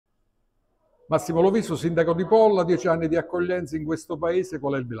Massimo Loviso, sindaco di Polla, 10 anni di accoglienza in questo paese,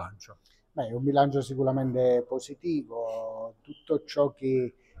 qual è il bilancio? Beh, è un bilancio sicuramente positivo, tutto ciò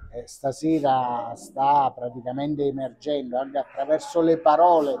che stasera sta praticamente emergendo anche attraverso le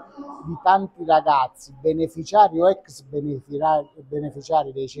parole di tanti ragazzi, beneficiari o ex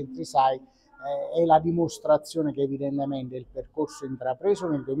beneficiari dei centri S.A.I, è la dimostrazione che evidentemente il percorso intrapreso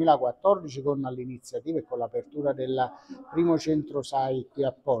nel 2014 con l'iniziativa e con l'apertura del primo centro S.A.I qui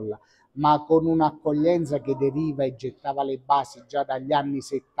a Polla, ma con un'accoglienza che deriva e gettava le basi già dagli anni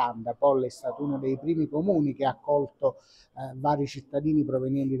 70. Polla è stato uno dei primi comuni che ha accolto vari cittadini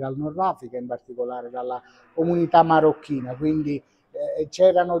provenienti dal Nord Africa, in particolare dalla comunità marocchina, quindi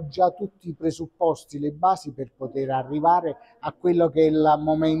c'erano già tutti i presupposti, le basi per poter arrivare a quello che è il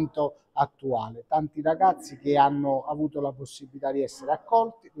momento attuale. Tanti ragazzi che hanno avuto la possibilità di essere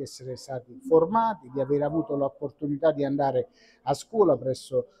accolti, di essere stati formati, di aver avuto l'opportunità di andare a scuola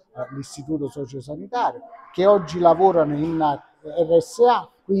presso l'istituto sociosanitario, che oggi lavorano in RSA,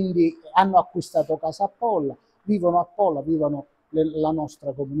 quindi hanno acquistato casa a Polla, vivono la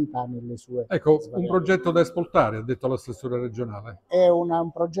nostra comunità nelle sue Ecco, un svariate. progetto da esportare, ha detto l'assessore regionale. È un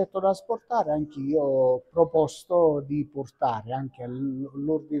progetto da esportare, anch'io ho proposto di portare anche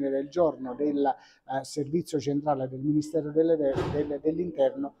all'ordine del giorno del servizio centrale del Ministero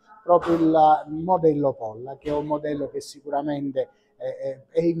dell'Interno proprio il modello Polla, che è un modello che sicuramente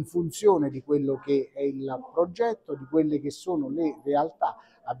è in funzione di quello che è il progetto, di quelle che sono le realtà.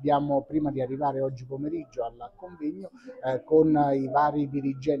 Abbiamo, prima di arrivare oggi pomeriggio al convegno, con i vari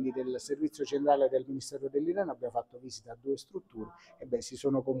dirigenti del servizio centrale del Ministero dell'Interno, abbiamo fatto visita a 2 strutture e beh, si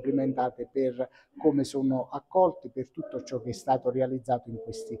sono complimentate per come sono accolti, per tutto ciò che è stato realizzato in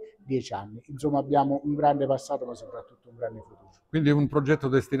questi 10 anni. Insomma, abbiamo un grande passato, ma soprattutto un grande futuro. Quindi è un progetto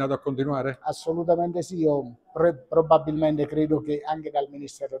destinato a continuare? Assolutamente sì, io probabilmente credo che anche dal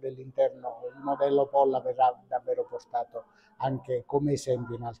Ministero dell'Interno il modello Polla verrà davvero portato anche come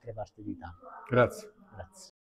esempio in altre parti d'Italia. Grazie. Grazie.